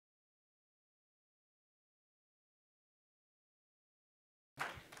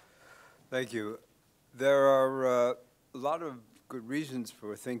Thank you. There are a lot of good reasons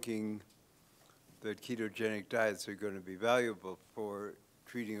for thinking that ketogenic diets are going to be valuable for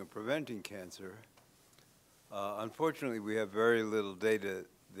treating or preventing cancer. Unfortunately, we have very little data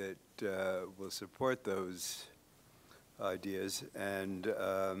that will support those ideas. And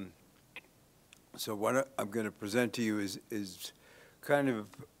so what I'm going to present to you is kind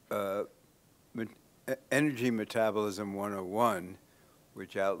of energy metabolism 101,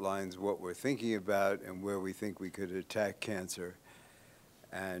 which outlines what we're thinking about and where we think we could attack cancer.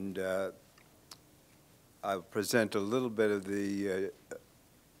 And I'll present a little bit of the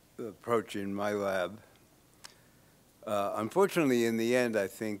approach in my lab. Unfortunately, in the end, I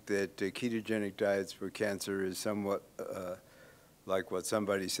think that ketogenic diets for cancer is somewhat like what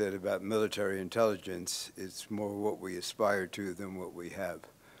somebody said about military intelligence. It's more what we aspire to than what we have.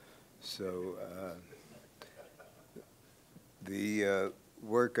 So the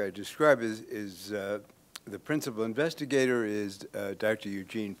work I describe is the principal investigator is Dr.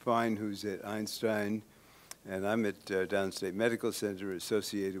 Eugene Fein, who's at Einstein, and I'm at Downstate Medical Center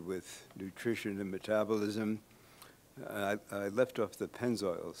associated with nutrition and metabolism. I left off the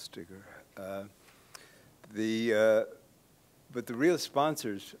Pennzoil sticker. But the real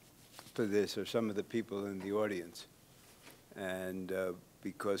sponsors for this are some of the people in the audience. And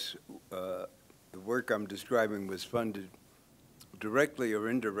because the work I'm describing was funded directly or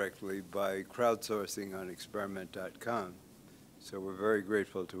indirectly by crowdsourcing on experiment.com. So we're very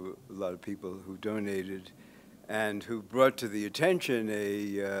grateful to a lot of people who donated and who brought to the attention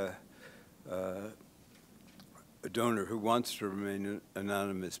a donor who wants to remain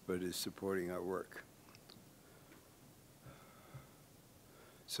anonymous but is supporting our work.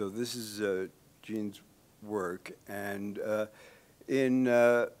 So this is Gene's work, and in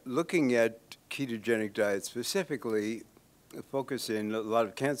looking at ketogenic diets specifically, the focus in a lot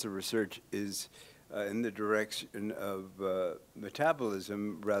of cancer research is in the direction of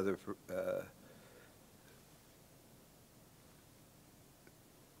metabolism rather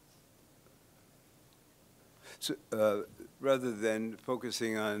rather than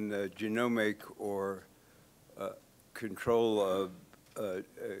focusing on genomic or control of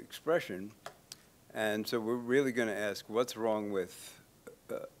expression. And so we're really going to ask what's wrong with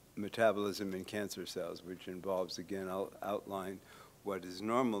metabolism in cancer cells, which involves, again, I'll outline what is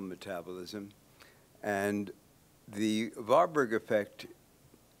normal metabolism. And the Warburg effect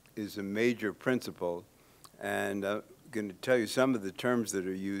is a major principle, and I'm going to tell you some of the terms that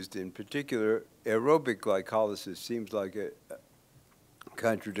are used. In particular, aerobic glycolysis seems like a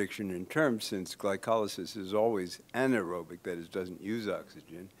contradiction in terms, since glycolysis is always anaerobic, that is, doesn't use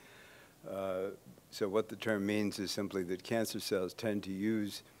oxygen. So what the term means is simply that cancer cells tend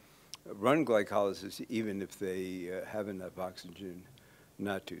to run glycolysis even if they have enough oxygen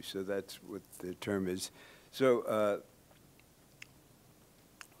not to. So that's what the term is. So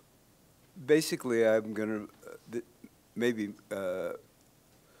basically, I'm going to maybe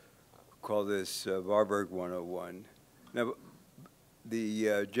call this Warburg 101. Now,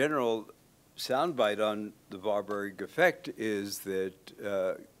 the general soundbite on the Warburg effect is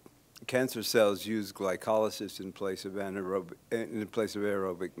that cancer cells use glycolysis in place of aerobic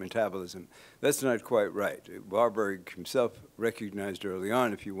metabolism. That's not quite right. Warburg himself recognized early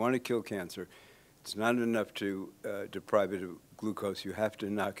on, if you want to kill cancer, it's not enough to deprive it of glucose. You have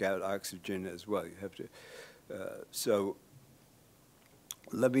to knock out oxygen as well. You have to. So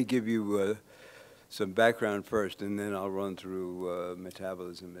let me give you some background first, and then I'll run through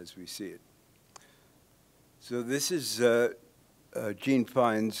metabolism as we see it. So this is Gene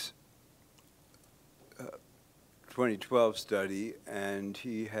Fein's 2012 study, and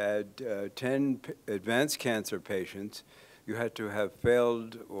he had 10 advanced cancer patients. You had to have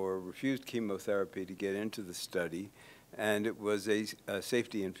failed or refused chemotherapy to get into the study, and it was a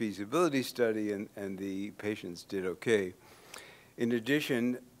safety and feasibility study, and the patients did okay. In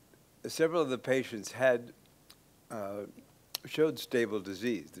addition, several of the patients had showed stable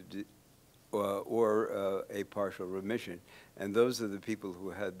disease or a partial remission, and those are the people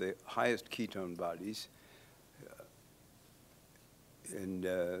who had the highest ketone bodies. And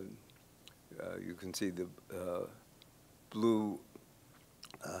you can see the blue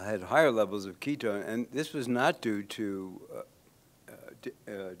had higher levels of ketone, and this was not due to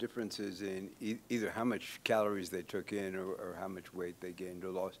differences in either how much calories they took in or how much weight they gained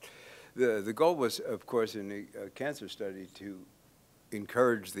or lost. The goal was, of course, in a cancer study to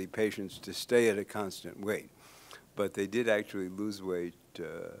encourage the patients to stay at a constant weight, but they did actually lose weight,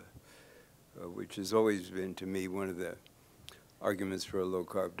 which has always been, to me, one of the arguments for a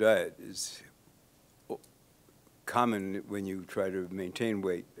low-carb diet is common when you try to maintain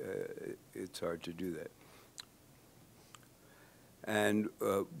weight. It's hard to do that. And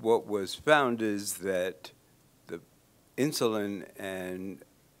what was found is that the insulin and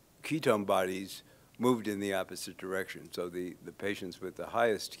ketone bodies moved in the opposite direction. So the patients with the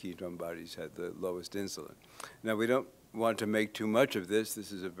highest ketone bodies had the lowest insulin. Now, we don't want to make too much of this.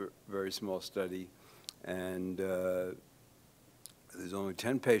 This is a very small study, and there's only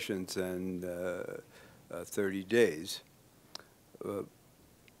 10 patients and 30 days.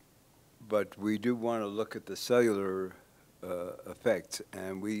 But we do want to look at the cellular effects,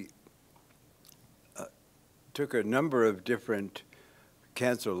 and we took a number of different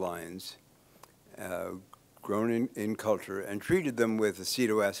cancer lines grown in culture and treated them with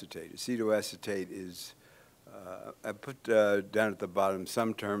acetoacetate. Acetoacetate is, I put down at the bottom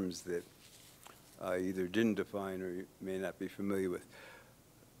some terms that I either didn't define or you may not be familiar with.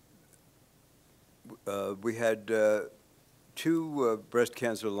 We had 2 breast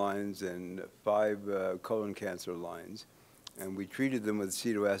cancer lines and 5 colon cancer lines, and we treated them with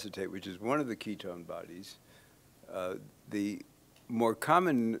acetoacetate, which is one of the ketone bodies. The more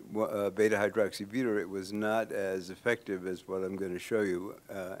common beta-hydroxybutyrate was not as effective as what I'm going to show you,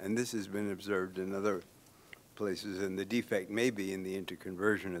 and this has been observed in other places, and the defect may be in the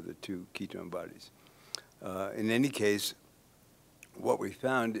interconversion of the 2 ketone bodies. In any case, what we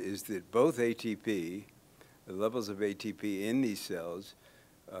found is that both ATP, the levels of ATP in these cells,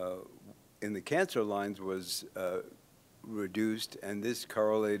 in the cancer lines was reduced, and this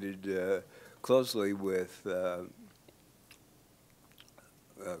correlated closely with the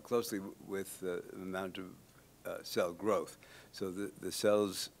amount of cell growth. So the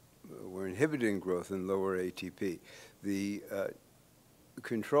cells were inhibiting growth in lower ATP. The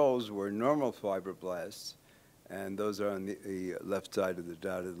controls were normal fibroblasts, and those are on the left side of the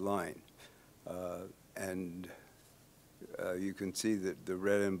dotted line. And you can see that the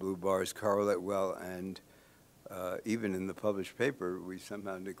red and blue bars correlate well, and even in the published paper, we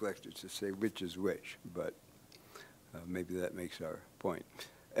somehow neglected to say which is which, but maybe that makes our point.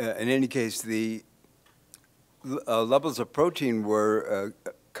 In any case, the levels of protein were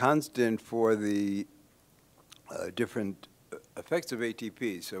constant for the different effects of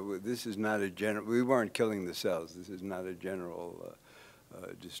ATP. So this is not a general, we weren't killing the cells. This is not a general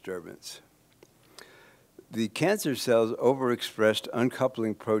disturbance. The cancer cells overexpressed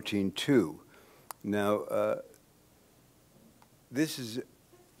uncoupling protein 2. Now, this is,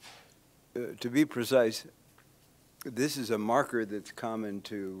 to be precise, this is a marker that's common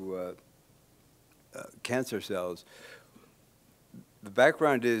to cancer cells. The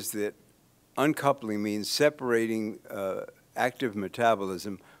background is that uncoupling means separating active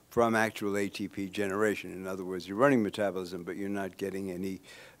metabolism from actual ATP generation. In other words, you're running metabolism, but you're not getting any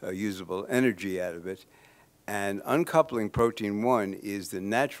usable energy out of it. And uncoupling protein 1 is the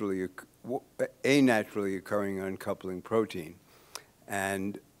naturally occurring uncoupling protein.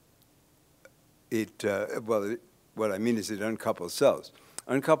 And what I mean is it uncouples cells.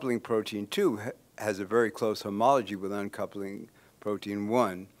 Uncoupling protein 2 has a very close homology with uncoupling protein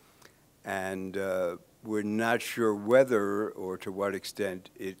 1, and we're not sure whether or to what extent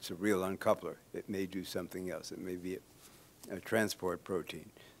it's a real uncoupler. It may do something else. It may be a transport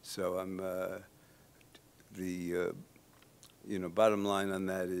protein. So bottom line on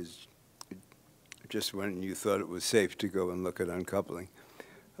that is just when you thought it was safe to go and look at uncoupling.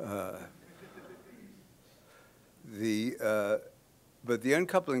 But the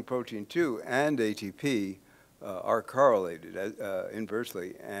uncoupling protein 2 and ATP are correlated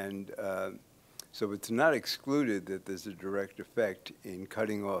inversely, and so it's not excluded that there's a direct effect in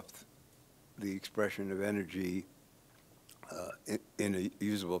cutting off the expression of energy in a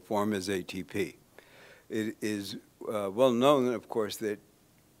usable form as ATP. It is well known, of course, that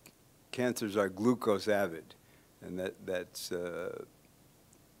cancers are glucose avid, and that's a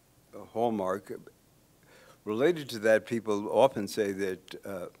hallmark. Related to that, people often say that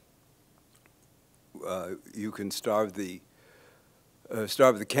you can starve the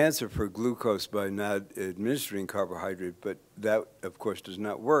cancer for glucose by not administering carbohydrate, but that, of course, does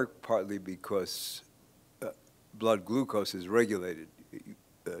not work, partly because blood glucose is regulated.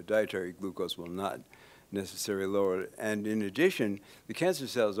 Dietary glucose will not necessarily lower it. And in addition, the cancer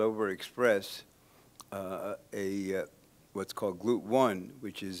cells overexpress what's called GLUT1,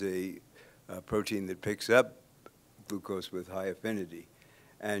 which is a protein that picks up glucose with high affinity.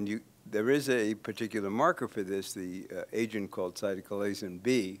 And there is a particular marker for this. The agent called cytokalasin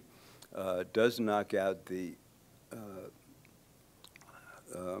B does knock out the,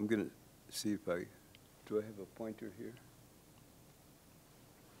 I'm going to see if do I have a pointer here?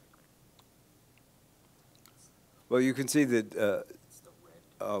 Well, you can see that, It's the red.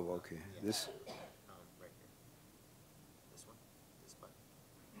 oh, okay, Yeah. this, Right here. This one. This button.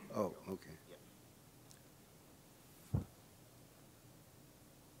 oh, okay. Yeah.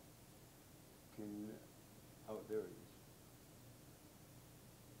 Oh, there it is.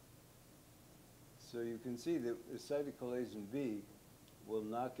 So you can see that acetylcholine B will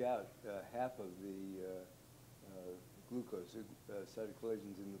knock out half of the glucose,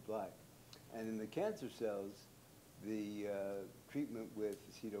 acetylcholine's in the black. And in the cancer cells, the treatment with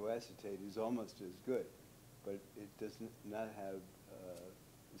acetoacetate is almost as good, but it does not have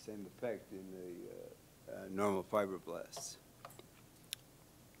the same effect in the normal fibroblasts.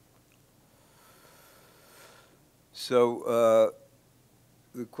 So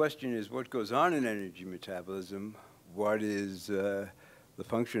the question is, what goes on in energy metabolism? What is the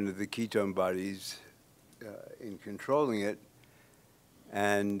function of the ketone bodies in controlling it?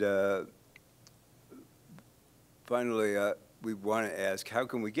 And finally, we want to ask, how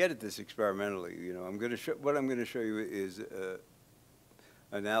can we get at this experimentally? You know, what I'm going to show you is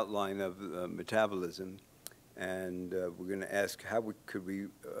an outline of metabolism, and we're going to ask how could we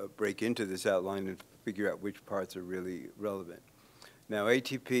break into this outline and figure out which parts are really relevant. Now,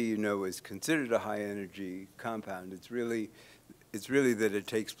 ATP, you know, is considered a high-energy compound. It's really that it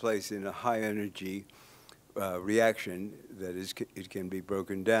takes place in a high-energy reaction. That is, it can be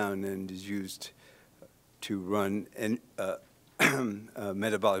broken down and is used to run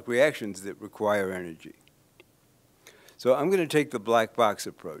metabolic reactions that require energy. So I'm going to take the black box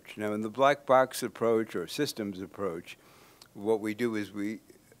approach. Now, in the black box approach or systems approach, what we do is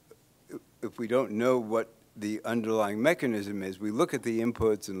if we don't know what the underlying mechanism is, we look at the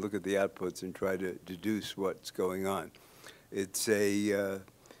inputs and look at the outputs and try to deduce what's going on. It's a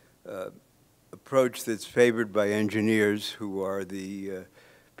approach that's favored by engineers, who are the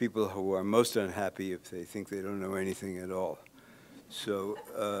people who are most unhappy if they think they don't know anything at all. So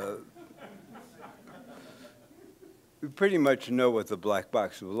we pretty much know what the black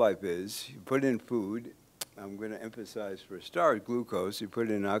box of life is. You put in food. I'm going to emphasize for a start glucose. You put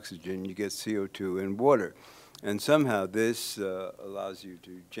in oxygen, you get CO2 and water. And somehow this allows you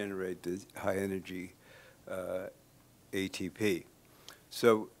to generate the high energy ATP.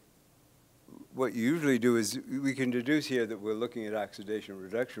 So what you usually do is we can deduce here that we're looking at oxidation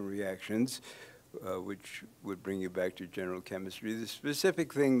reduction reactions, which would bring you back to general chemistry. The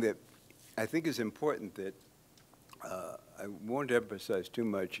specific thing that I think is important that I won't emphasize too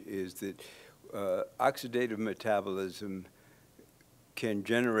much is that oxidative metabolism can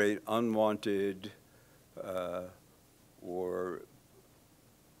generate unwanted or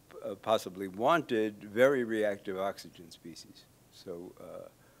possibly wanted very reactive oxygen species. So,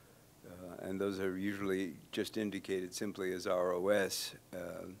 and those are usually just indicated simply as ROS,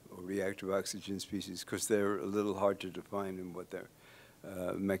 or reactive oxygen species, because they're a little hard to define in what their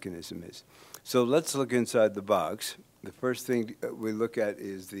mechanism is. So let's look inside the box. The first thing we look at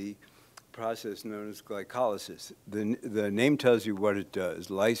is the process known as glycolysis. The name tells you what it does.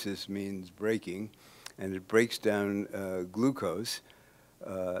 Lysis means breaking, and it breaks down glucose,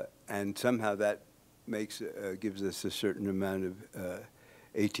 and somehow that gives us a certain amount of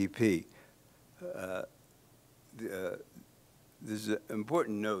ATP. There's an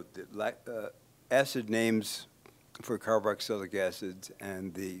important note that acid names for carboxylic acids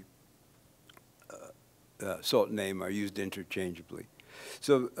and the salt name are used interchangeably.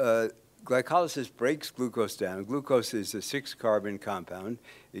 So glycolysis breaks glucose down. Glucose is a 6-carbon compound.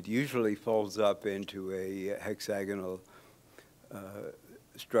 It usually folds up into a hexagonal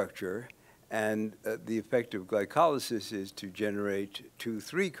structure. And the effect of glycolysis is to generate 2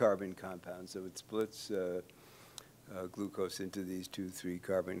 3-carbon compounds. So it splits glucose into these 2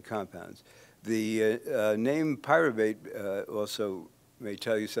 3-carbon compounds. The name pyruvate also may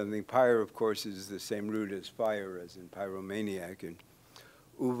tell you something. Pyre, of course, is the same root as fire, as in pyromaniac. And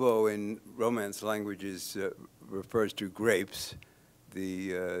uvo in Romance languages refers to grapes.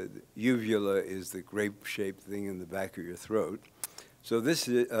 The uvula is the grape-shaped thing in the back of your throat. So this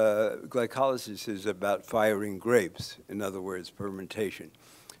glycolysis is about firing grapes, in other words, fermentation.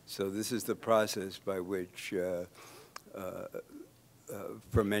 So this is the process by which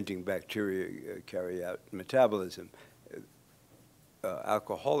fermenting bacteria carry out metabolism.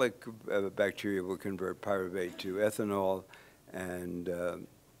 Alcoholic bacteria will convert pyruvate to ethanol, and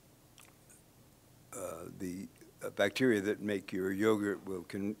the bacteria that make your yogurt will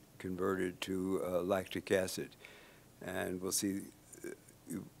convert it to lactic acid. And we'll see,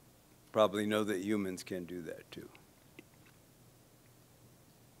 you probably know that humans can do that too.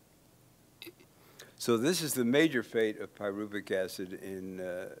 So this is the major fate of pyruvic acid in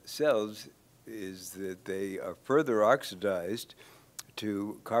cells. is that they are further oxidized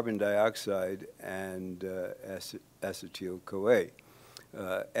to carbon dioxide and acetyl-CoA.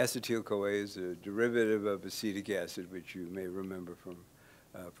 Acetyl-CoA is a derivative of acetic acid, which you may remember from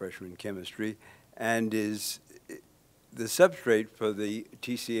freshman chemistry, and is the substrate for the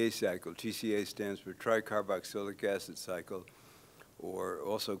TCA cycle. TCA stands for tricarboxylic acid cycle, or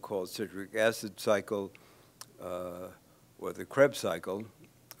also called citric acid cycle, or the Krebs cycle.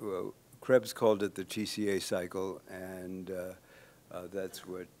 Well, Krebs called it the TCA cycle, and that's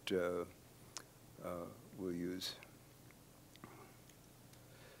what we'll use.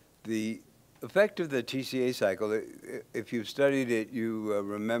 The effect of the TCA cycle, if you've studied it, you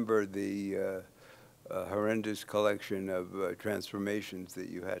remember the horrendous collection of transformations that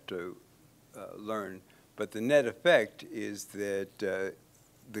you had to learn. But the net effect is that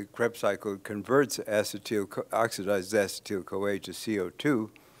the Krebs cycle converts oxidized acetyl-CoA to CO2,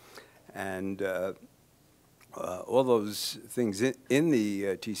 and all those things in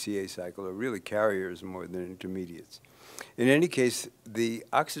the TCA cycle are really carriers more than intermediates. In any case, the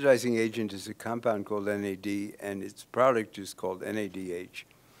oxidizing agent is a compound called NAD, and its product is called NADH,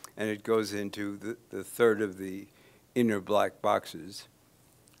 and it goes into the third of the inner black boxes,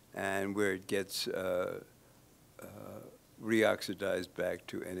 and where it gets reoxidized back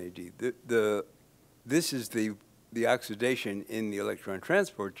to NAD. This is the oxidation in the electron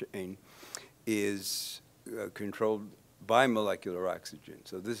transport chain is controlled by molecular oxygen.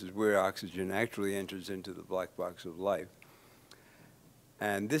 So this is where oxygen actually enters into the black box of life.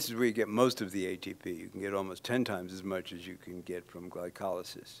 And this is where you get most of the ATP. You can get almost 10 times as much as you can get from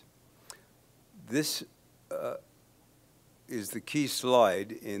glycolysis. This is the key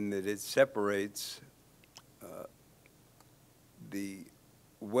slide in that it separates the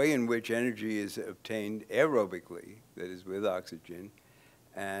way in which energy is obtained aerobically, that is with oxygen,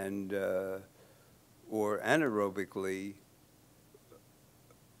 and or anaerobically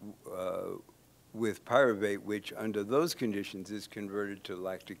with pyruvate, which under those conditions is converted to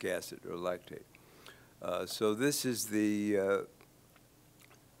lactic acid or lactate. So this is the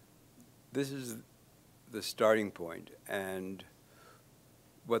starting point, and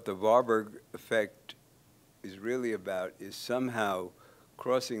what the Warburg effect is really about is somehow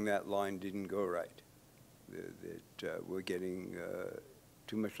crossing that line didn't go right. That we're getting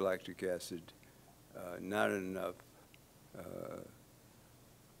too much lactic acid, not enough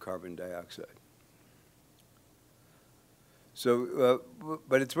carbon dioxide. So,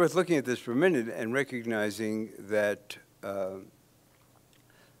 but it's worth looking at this for a minute and recognizing that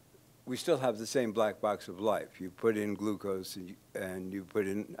we still have the same black box of life. You put in glucose and you put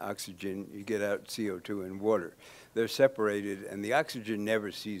in oxygen, you get out CO2 and water. They're separated, and the oxygen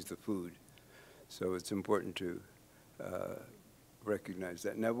never sees the food. So it's important to recognize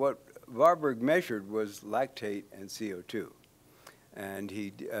that. Now, what Warburg measured was lactate and CO2. And he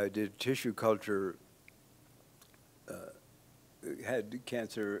did tissue culture, had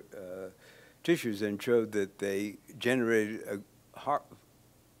cancer tissues, and showed that they generated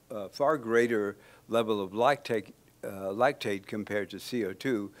a far greater level of lactate compared to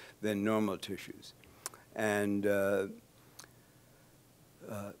CO2 than normal tissues. And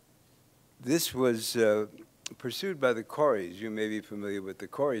this was pursued by the Coreys. You may be familiar with the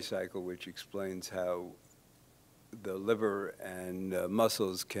Corey cycle, which explains how the liver and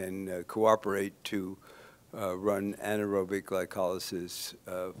muscles can cooperate to run anaerobic glycolysis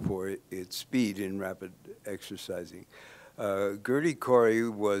for its speed in rapid exercising. Gertie Corey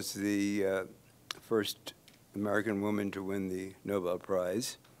was the first American woman to win the Nobel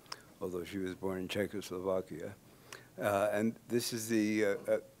Prize, although she was born in Czechoslovakia. And this is the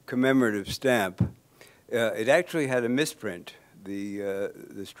commemorative stamp. It actually had a misprint. The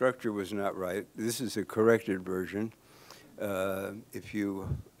structure was not right. This is a corrected version. If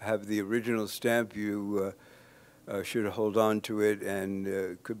you have the original stamp, you should hold on to it, and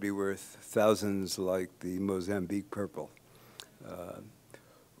it could be worth thousands, like the Mozambique purple.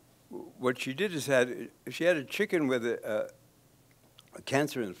 What she did is she had a chicken with a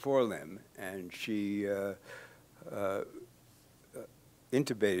cancer in the forelimb, and she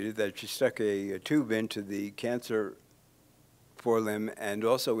intubated that. She stuck a tube into the cancer forelimb and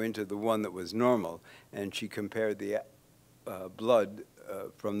also into the one that was normal, and she compared the blood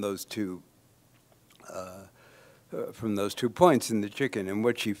from those two points in the chicken. And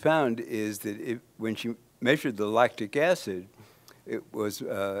what she found is that when she measured the lactic acid, it was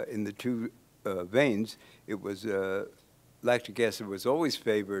in the two veins. It was lactic acid was always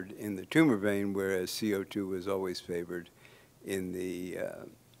favored in the tumor vein, whereas CO2 was always favored in the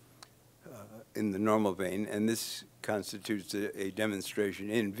in the normal vein, and this constitutes a demonstration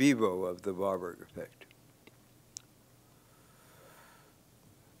in vivo of the Warburg effect.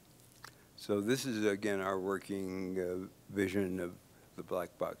 So this is, again, our working vision of the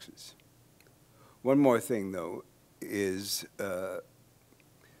black boxes. One more thing, though, is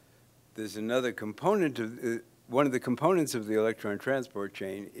there's another component of one of the components of the electron transport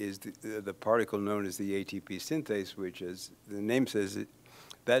chain is the particle known as the ATP synthase, which, as the name says,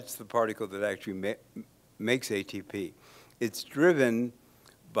 that's the particle that actually makes ATP. It's driven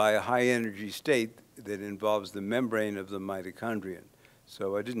by a high energy state that involves the membrane of the mitochondrion.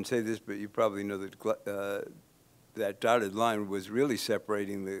 So I didn't say this, but you probably know that that dotted line was really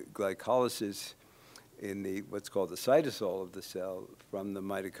separating the glycolysis in the what's called the cytosol of the cell from the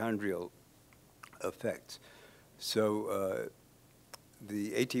mitochondrial effects. So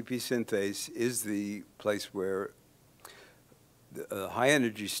the ATP synthase is the place where the high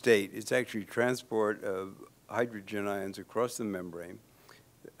energy state, it's actually transport of hydrogen ions across the membrane.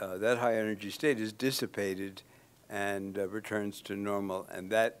 That high energy state is dissipated and returns to normal,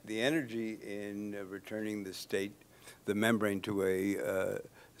 and that the energy in returning the membrane to a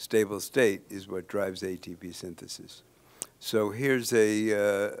stable state is what drives ATP synthesis. So here's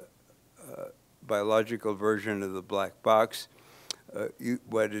a biological version of the black box.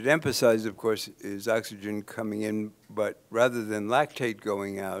 What it emphasizes, of course, is oxygen coming in, but rather than lactate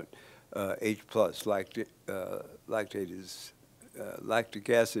going out, H+, lactic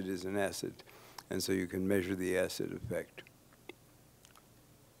acid is an acid, and so you can measure the acid effect.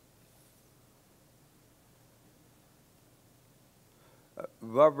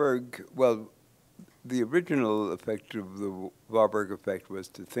 Warburg, well, the original effect of the Warburg effect was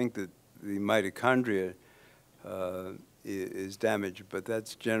to think that the mitochondria is damaged, but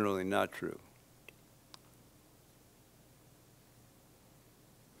that's generally not true.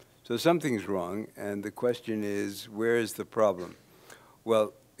 So something's wrong, and the question is, where is the problem?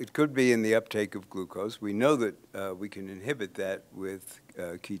 Well, it could be in the uptake of glucose. We know that we can inhibit that with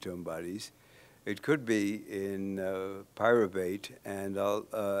ketone bodies. It could be in pyruvate, and I'll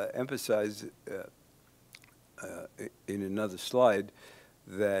emphasize in another slide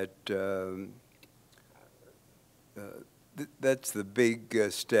that that's the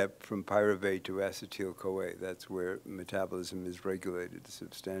big step from pyruvate to acetyl-CoA. That's where metabolism is regulated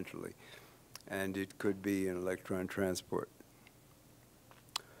substantially. And it could be in electron transport.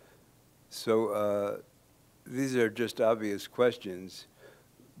 So these are just obvious questions.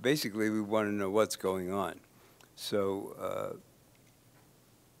 Basically, we want to know what's going on. So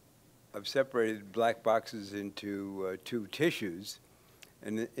I've separated black boxes into two tissues.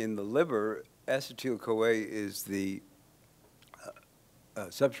 And in the liver, acetyl-CoA is the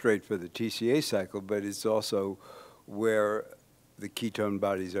substrate for the TCA cycle, but it's also where the ketone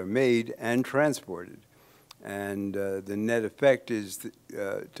bodies are made and transported. And the net effect is,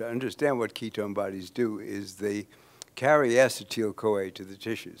 to understand what ketone bodies do, is they carry acetyl-CoA to the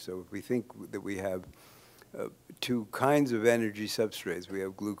tissue. So if we think that we have two kinds of energy substrates, we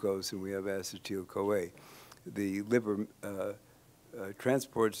have glucose and we have acetyl-CoA, the liver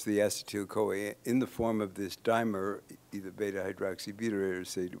transports the acetyl-CoA in the form of this dimer, either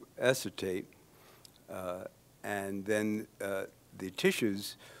beta-hydroxybutyrate or acetate, and then the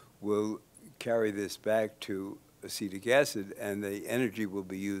tissues will carry this back to acetic acid, and the energy will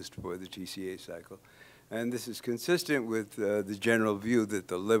be used for the TCA cycle. And this is consistent with the general view that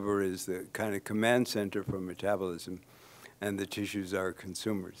the liver is the kind of command center for metabolism, and the tissues are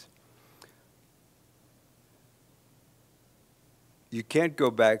consumers. You can't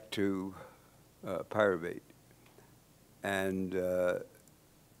go back to pyruvate. And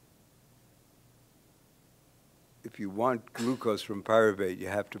if you want glucose from pyruvate, you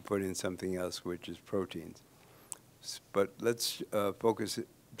have to put in something else, which is proteins. But let's focus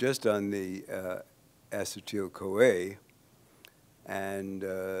just on the acetyl-CoA. And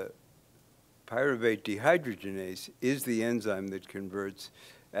pyruvate dehydrogenase is the enzyme that converts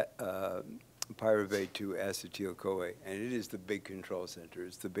pyruvate to acetyl-CoA, and it is the big control center.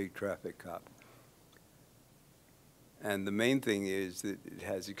 It's the big traffic cop. And the main thing is that it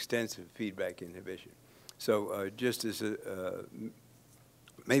has extensive feedback inhibition. So just as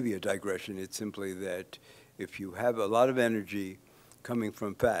maybe a digression, it's simply that if you have a lot of energy coming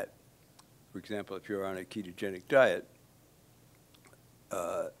from fat, for example, if you're on a ketogenic diet,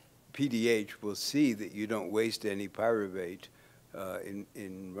 PDH will see that you don't waste any pyruvate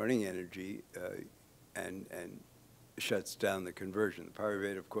in running energy and shuts down the conversion. The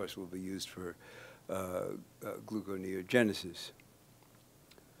pyruvate, of course, will be used for gluconeogenesis.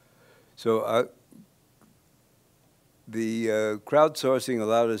 So crowdsourcing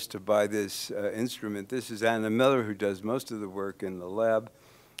allowed us to buy this instrument. This is Anna Miller, who does most of the work in the lab.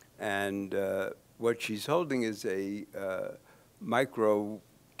 And what she's holding is a micro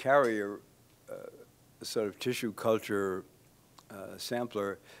carrier, sort of tissue culture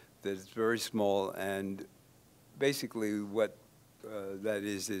sampler that is very small. And basically what that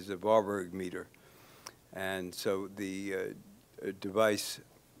is a Warburg meter. And so the device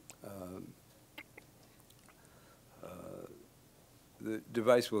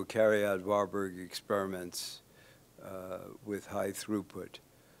will carry out Warburg experiments with high throughput.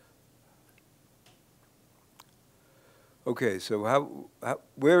 Okay, so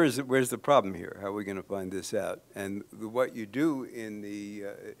where's the problem here? How are we going to find this out? And what you do in the,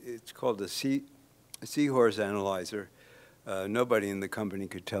 it's called a seahorse analyzer. Nobody in the company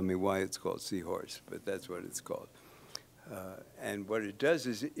could tell me why it's called seahorse, but that's what it's called. And what it does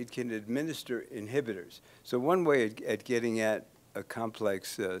is it can administer inhibitors. So one way at getting at a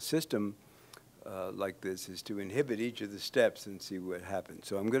complex system like this is to inhibit each of the steps and see what happens.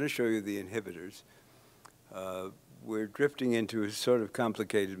 So I'm going to show you the inhibitors. We're drifting into a sort of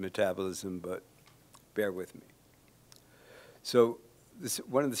complicated metabolism, but bear with me. So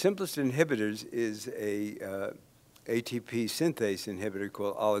one of the simplest inhibitors is a ATP synthase inhibitor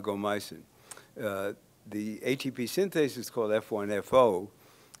called oligomycin. The ATP synthase is called F1FO.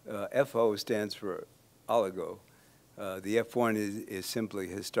 FO stands for oligo. The F1 is simply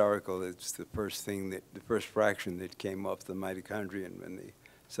historical. It's the first thing the first fraction that came off the mitochondrion when they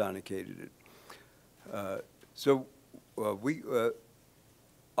sonicated it.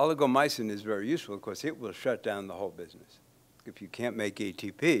 Oligomycin is very useful because it will shut down the whole business. If you can't make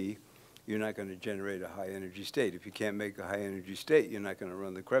ATP, you're not going to generate a high energy state. If you can't make a high energy state, you're not going to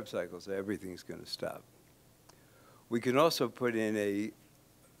run the Krebs cycle, so everything's going to stop. We can also put in a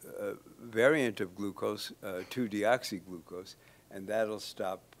variant of glucose, 2-deoxyglucose, and that'll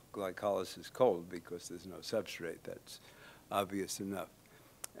stop glycolysis cold because there's no substrate. That's obvious enough.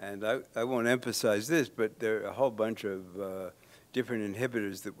 And I won't emphasize this, but there are a whole bunch of different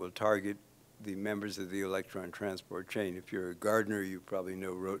inhibitors that will target the members of the electron transport chain. If you're a gardener, you probably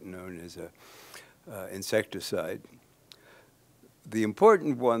know rotenone is a insecticide. The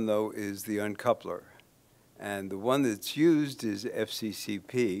important one, though, is the uncoupler. And the one that's used is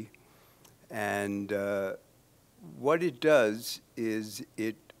FCCP. And what it does is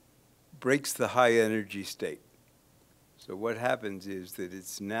it breaks the high energy state. So what happens is that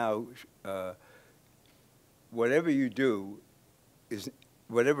it's now, whatever you do,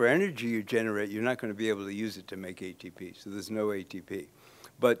 whatever energy you generate, you're not going to be able to use it to make ATP. So there's no ATP.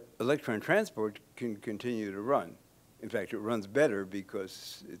 But electron transport can continue to run. In fact, it runs better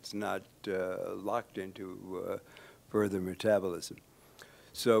because it's not locked into further metabolism.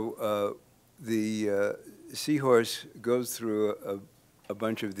 So the seahorse goes through a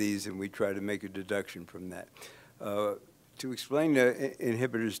bunch of these, and we try to make a deduction from that. To explain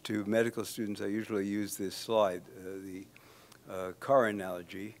inhibitors to medical students, I usually use this slide, the car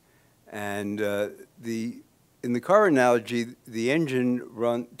analogy. And in the car analogy, the engine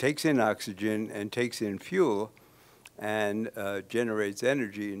takes in oxygen and takes in fuel and generates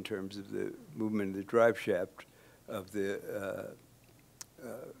energy in terms of the movement of the drive shaft of the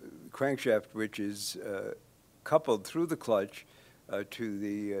crankshaft, which is coupled through the clutch to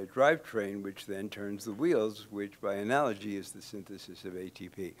the drivetrain, which then turns the wheels, which by analogy is the synthesis of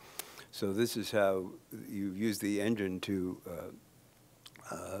ATP. So this is how you use the engine to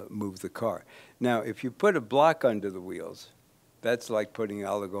move the car. Now, if you put a block under the wheels, that's like putting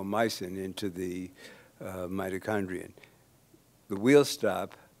oligomycin into the mitochondrion. The wheels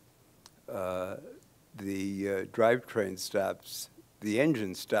stop, the drivetrain stops, the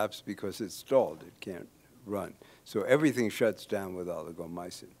engine stops because it's stalled, it can't run. So everything shuts down with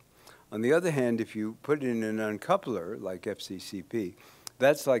oligomycin. On the other hand, if you put in an uncoupler like FCCP,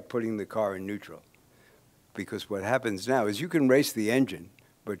 that's like putting the car in neutral. Because what happens now is you can race the engine,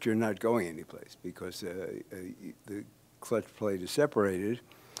 but you're not going anyplace because the clutch plate is separated.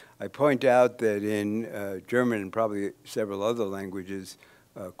 I point out that in German and probably several other languages,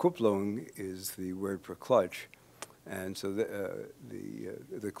 Kupplung is the word for clutch. And so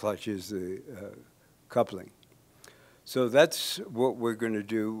the clutch is the coupling. So that's what we're going to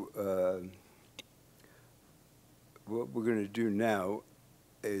do. What we're going to do now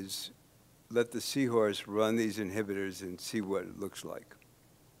is let the seahorse run these inhibitors and see what it looks like.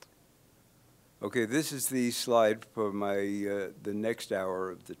 Okay, this is the slide for my the next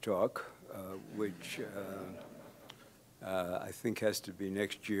hour of the talk, which I think has to be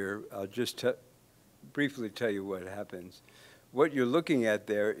next year. I'll just briefly tell you what happens. What you're looking at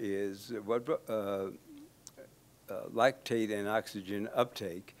there is what lactate and oxygen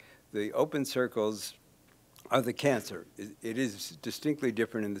uptake. The open circles are the cancer. It is distinctly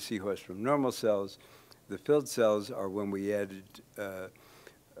different in the seahorse from normal cells. The filled cells are when we added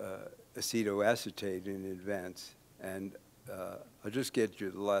acetoacetate in advance. And I'll just get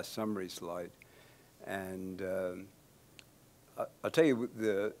you the last summary slide. And I'll tell you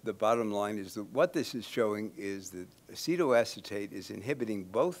the bottom line is that what this is showing is that acetoacetate is inhibiting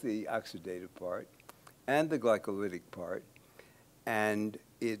both the oxidative part and the glycolytic part. And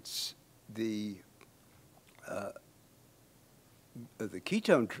it's the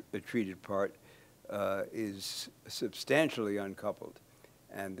ketone-treated part is substantially uncoupled,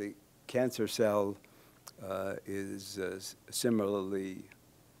 and the cancer cell is similarly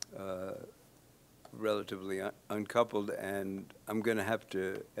relatively uncoupled, and I'm going to have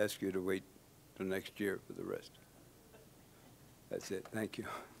to ask you to wait till next year for the rest. That's it. Thank you.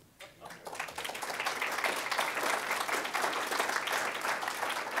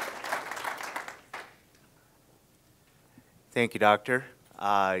 Thank you, Doctor.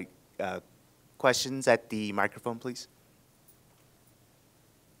 Questions at the microphone, please?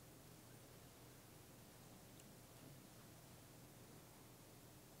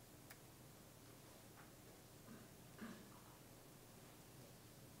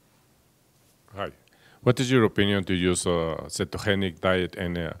 Hi. What is your opinion to use a ketogenic diet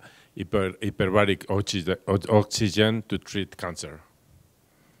and hyperbaric oxygen to treat cancer?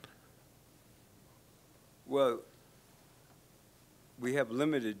 Well, we have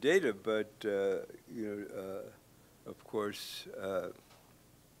limited data, but of course,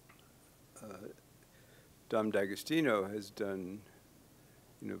 Dom D'Agostino has done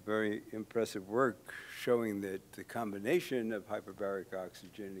very impressive work showing that the combination of hyperbaric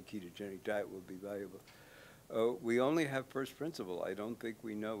oxygen and a ketogenic diet will be valuable. We only have first principle. I don't think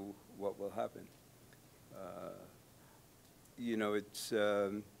we know what will happen. It's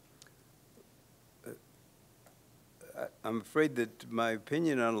I'm afraid that my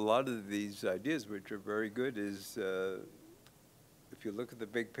opinion on a lot of these ideas, which are very good, is if you look at the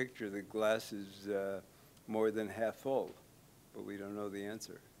big picture, the glass is more than half full, but we don't know the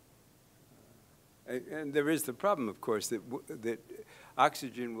answer. And there is the problem, of course, that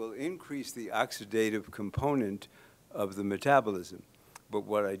oxygen will increase the oxidative component of the metabolism. But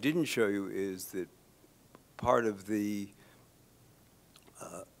what I didn't show you is that part of the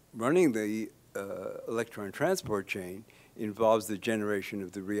running the electron transport chain involves the generation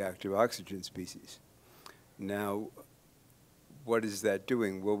of the reactive oxygen species. Now, what is that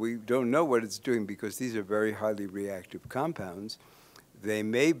doing? Well, we don't know what it's doing because these are very highly reactive compounds. They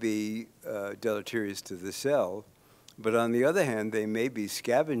may be deleterious to the cell, but on the other hand, they may be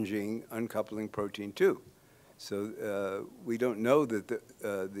scavenging uncoupling protein 2. So we don't know that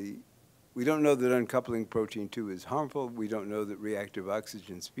we don't know that uncoupling protein 2 is harmful. We don't know that reactive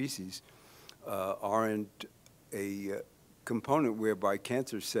oxygen species aren't a component whereby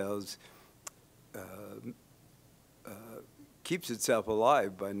cancer cells keeps itself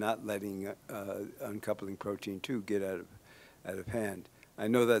alive by not letting uncoupling protein 2 get out of hand. I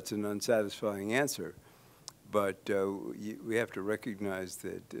know that's an unsatisfying answer, but we have to recognize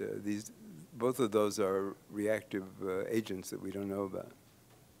that both of those are reactive agents that we don't know about.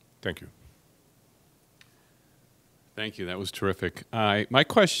 Thank you. Thank you. That was terrific. My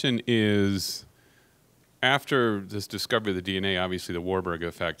question is, after this discovery of the DNA, obviously the Warburg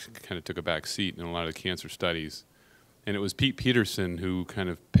effect kind of took a back seat in a lot of the cancer studies. And it was Pete Peterson who kind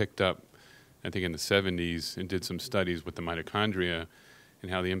of picked up, I think in the 70s, and did some studies with the mitochondria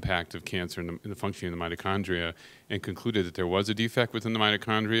and how the impact of cancer in the functioning of the mitochondria, and concluded that there was a defect within the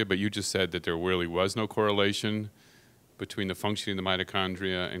mitochondria, but you just said that there really was no correlation between the functioning of the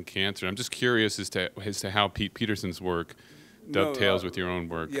mitochondria and cancer. I'm just curious as to how Pete Peterson's work dovetails with your own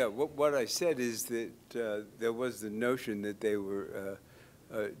work. Yeah, what I said is that there was the notion that they were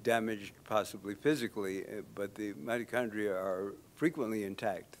damaged possibly physically, but the mitochondria are frequently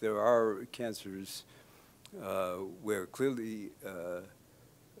intact. There are cancers where clearly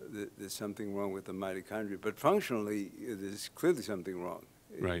there's something wrong with the mitochondria, but functionally there's clearly something wrong.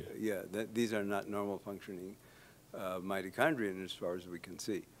 Right. Yeah, these are not normal functioning mitochondria as far as we can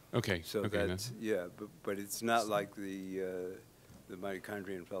see. Okay. So okay, that's, yeah, but it's not like the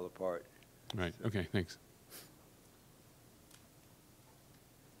mitochondrion fell apart. Right. Okay. Thanks.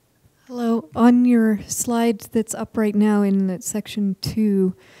 Hello. On your slide that's up right now in section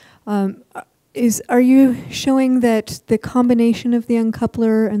 2, are you showing that the combination of the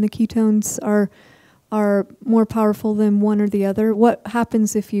uncoupler and the ketones are more powerful than one or the other? What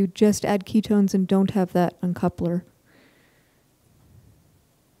happens if you just add ketones and don't have that uncoupler?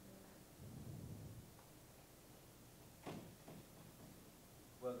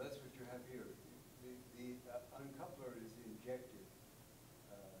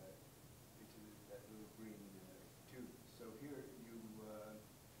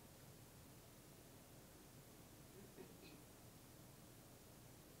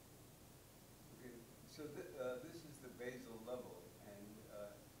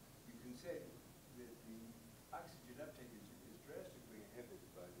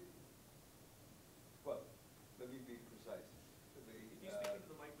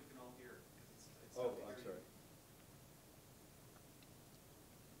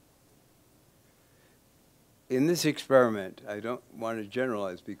 in this experiment, I don't want to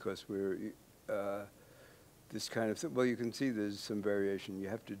generalize because we're this kind of thing. Well, you can see there's some variation. You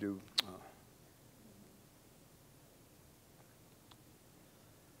have to do.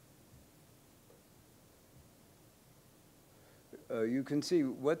 You can see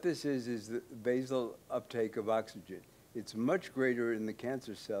what this is the basal uptake of oxygen. It's much greater in the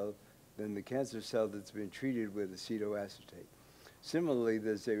cancer cell than the cancer cell that's been treated with acetoacetate. Similarly,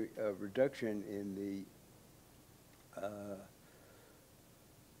 there's a reduction in the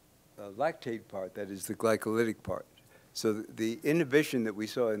lactate part, that is the glycolytic part. So the inhibition that we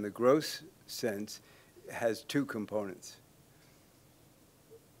saw in the gross sense has two components.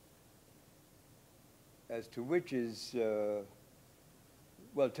 As to which is,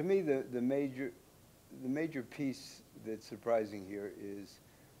 well, to me, the major piece that's surprising here is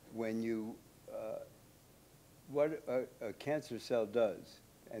when you, what a cancer cell does,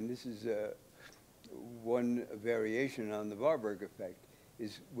 and this is one variation on the Warburg effect,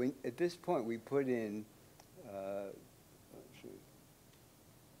 is when, at this point, we put in,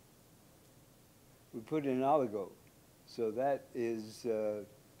 oligo. So that is,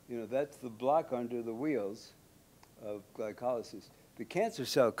 that's the block under the wheels of glycolysis. The cancer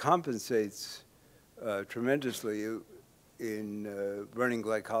cell compensates tremendously in running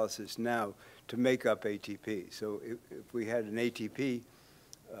glycolysis now to make up ATP. So if we had an ATP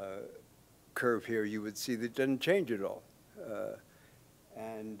curve here, you would see that it doesn't change at all.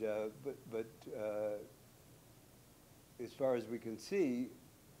 But as far as we can see,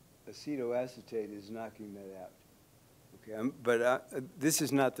 acetoacetate is knocking that out. Okay, but this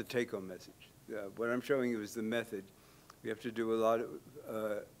is not the take-home message. What I'm showing you is the method. We have to do a lot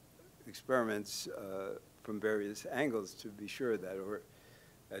of experiments from various angles to be sure of that. Or,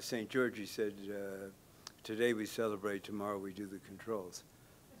 as St. George said, today we celebrate, tomorrow we do the controls.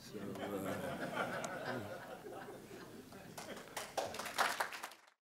 So.